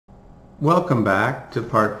Welcome back to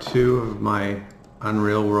part 2 of my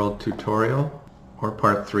Unreal World tutorial, or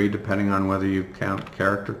part 3 depending on whether you count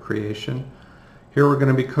character creation. Here we're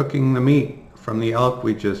going to be cooking the meat from the elk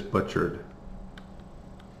we just butchered.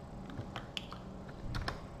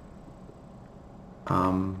 We're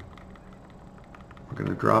going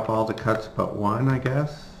to drop all the cuts but one, I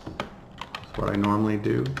guess. That's what I normally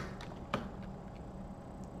do.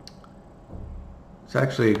 It's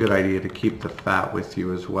actually a good idea to keep the fat with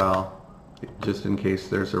you as well, just in case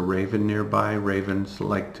there's a raven nearby. Ravens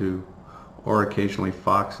like to, or occasionally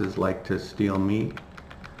foxes like to steal meat,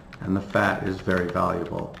 and the fat is very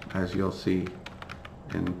valuable, as you'll see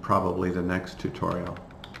in probably the next tutorial.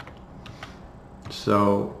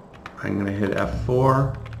 So I'm going to hit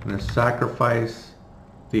F4. I'm going to sacrifice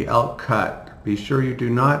the elk cut. Be sure you do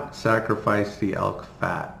not sacrifice the elk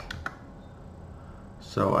fat.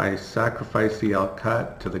 So I sacrifice the elk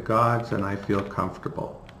cut to the gods and I feel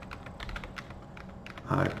comfortable.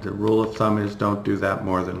 The rule of thumb is don't do that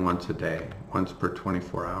more than once a day, once per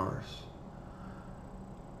 24 hours.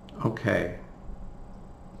 Okay.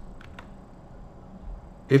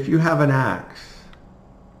 If you have an axe,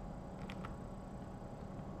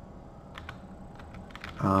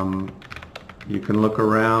 you can look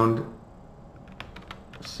around,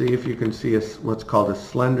 see if you can see what's called a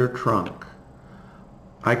slender trunk.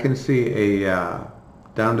 I can see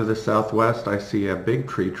down to the southwest, I see a big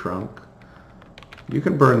tree trunk. You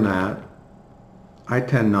can burn that. I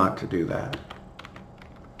tend not to do that.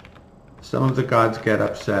 Some of the gods get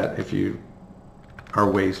upset if you are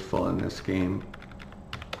wasteful in this game.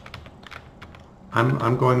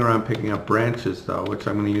 I'm going around picking up branches though, which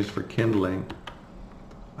I'm going to use for kindling.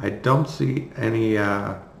 I don't see any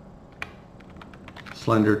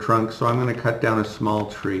slender trunks, so I'm going to cut down a small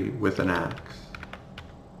tree with an axe.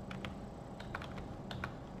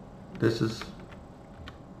 Let's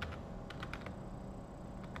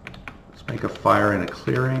make a fire in a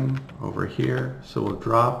clearing over here. So we'll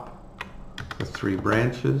drop the 3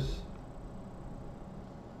 branches.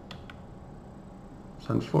 It's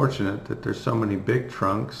unfortunate that there's so many big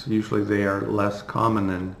trunks. Usually they are less common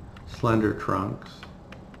than slender trunks.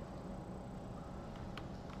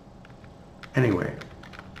 Anyway,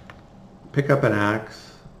 pick up an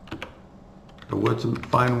axe. A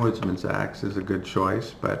fine woodsman's axe is a good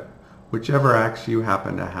choice, but whichever axe you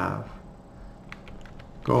happen to have.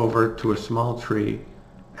 Go over to a small tree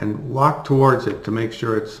and walk towards it to make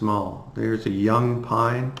sure it's small. There's a young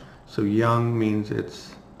pine, so young means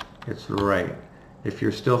it's right. If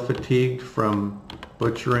you're still fatigued from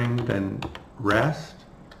butchering, then rest.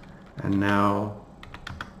 And now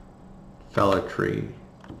fell a tree.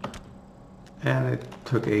 And it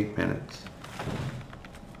took 8 minutes.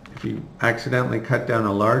 If you accidentally cut down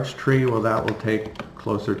a large tree, well, that will take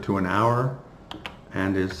closer to an hour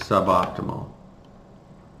and is suboptimal.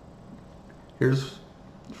 Here's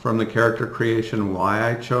from the character creation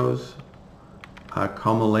why I chose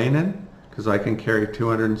Komalainen, because I can carry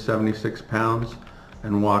 276 pounds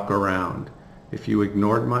and walk around. If you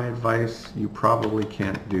ignored my advice, you probably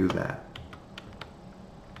can't do that.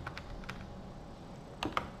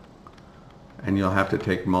 And you'll have to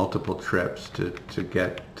take multiple trips to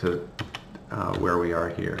get to where we are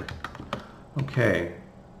here. Okay.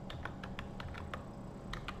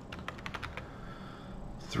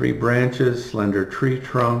 3 branches, slender tree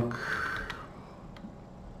trunk.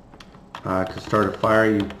 To start a fire,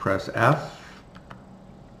 you press F.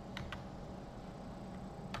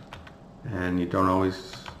 And you don't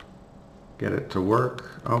always get it to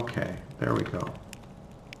work. Okay, there we go.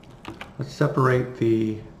 Let's separate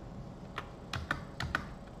the...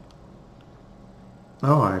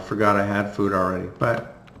 Oh, I forgot I had food already,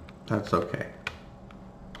 but that's okay.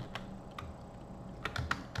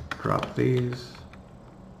 Drop these.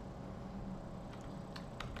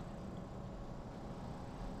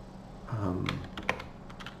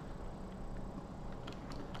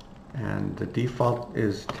 And the default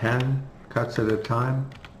is 10 cuts at a time,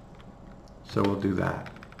 so we'll do that.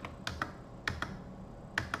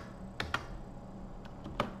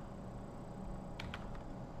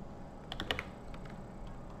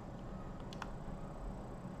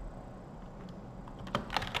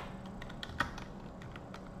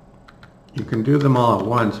 You can do them all at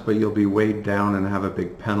once, but you'll be weighed down and have a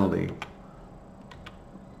big penalty.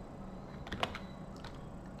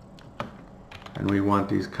 And we want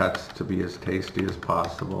these cuts to be as tasty as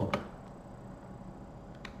possible.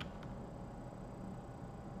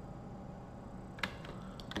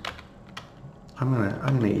 I'm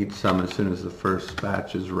gonna eat some as soon as the first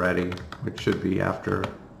batch is ready, which should be after,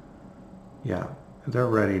 yeah, they're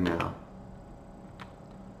ready now.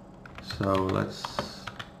 So let's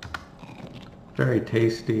very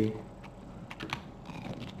tasty.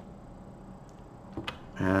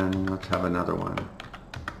 And let's have another one.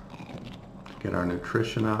 Get our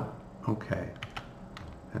nutrition up. Okay.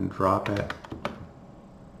 And drop it.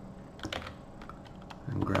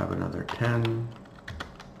 And grab another 10.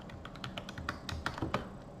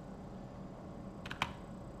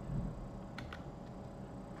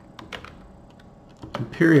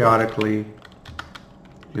 And periodically,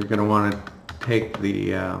 you're going to want to take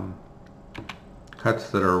the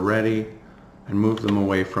cuts that are ready and move them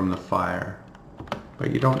away from the fire.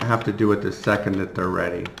 But you don't have to do it the second that they're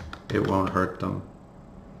ready. It won't hurt them.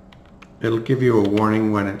 It'll give you a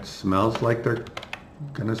warning when it smells like they're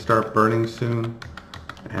going to start burning soon.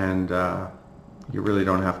 And you really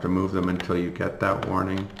don't have to move them until you get that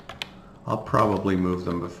warning. I'll probably move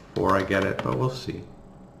them before I get it, but we'll see.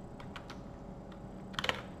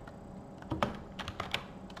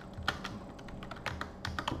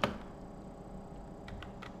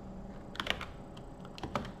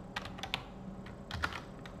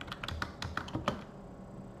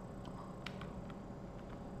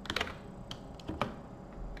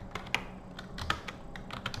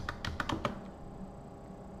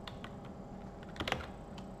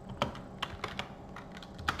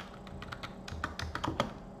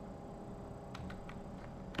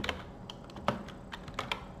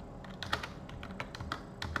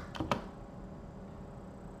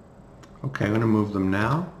 Okay, I'm going to move them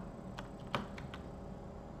now.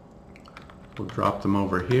 We'll drop them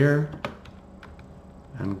over here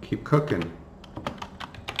and keep cooking.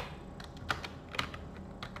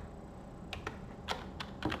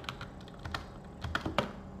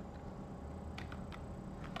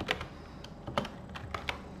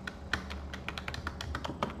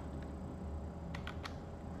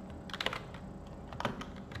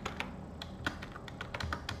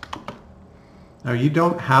 Now you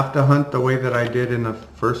don't have to hunt the way that I did in the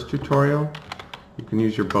first tutorial. You can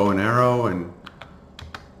use your bow and arrow and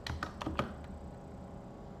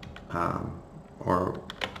or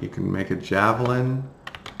you can make a javelin.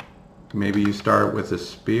 Maybe you start with a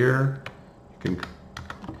spear.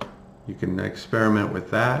 You can experiment with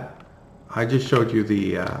that. I just showed you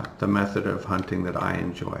the method of hunting that I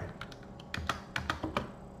enjoy.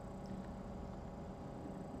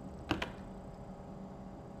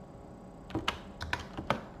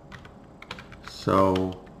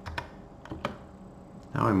 So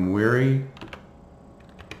now I'm weary.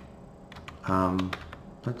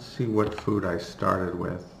 Let's see what food I started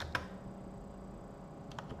with.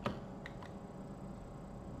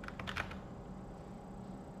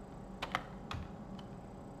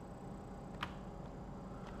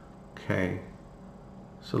 Okay,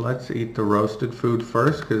 so let's eat the roasted food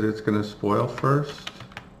first because it's going to spoil first.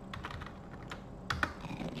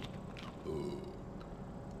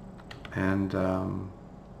 And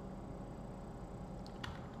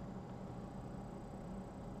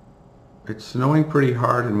it's snowing pretty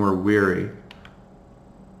hard and we're weary.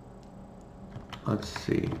 Let's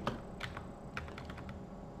see.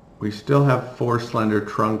 We still have 4 slender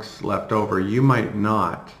trunks left over. You might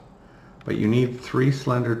not, but you need 3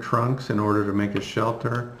 slender trunks in order to make a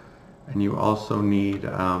shelter. And you also need,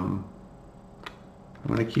 I'm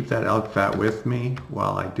going to keep that elk fat with me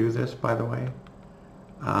while I do this, by the way.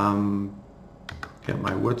 Get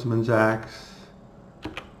my woodsman's axe,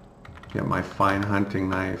 get my fine hunting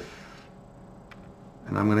knife,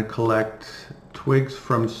 and I'm going to collect twigs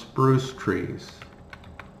from spruce trees.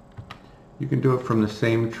 You can do it from the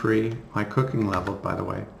same tree. My cooking level, by the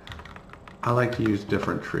way, I like to use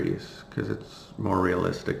different trees because it's more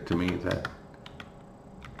realistic to me that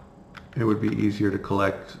it would be easier to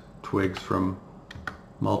collect twigs from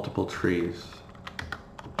multiple trees.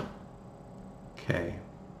 Okay.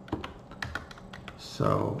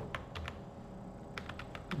 So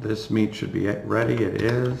this meat should be ready. It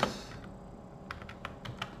is.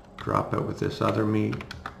 Drop it with this other meat.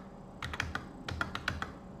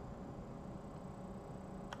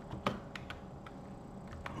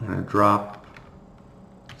 I'm going to drop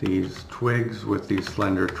these twigs with these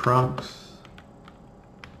slender trunks.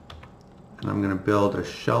 And I'm going to build a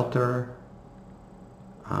shelter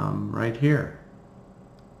right here.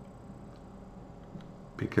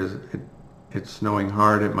 Because it's snowing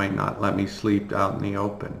hard, it might not let me sleep out in the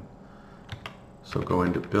open. So go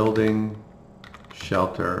into building,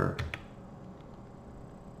 shelter,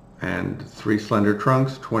 and 3 slender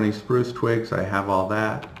trunks, 20 spruce twigs. I have all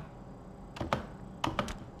that.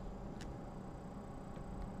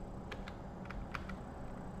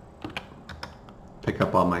 Pick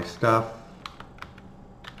up all my stuff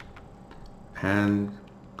and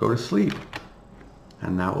go to sleep.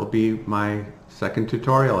 And that will be my second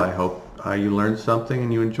tutorial. I hope you learned something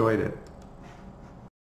and you enjoyed it.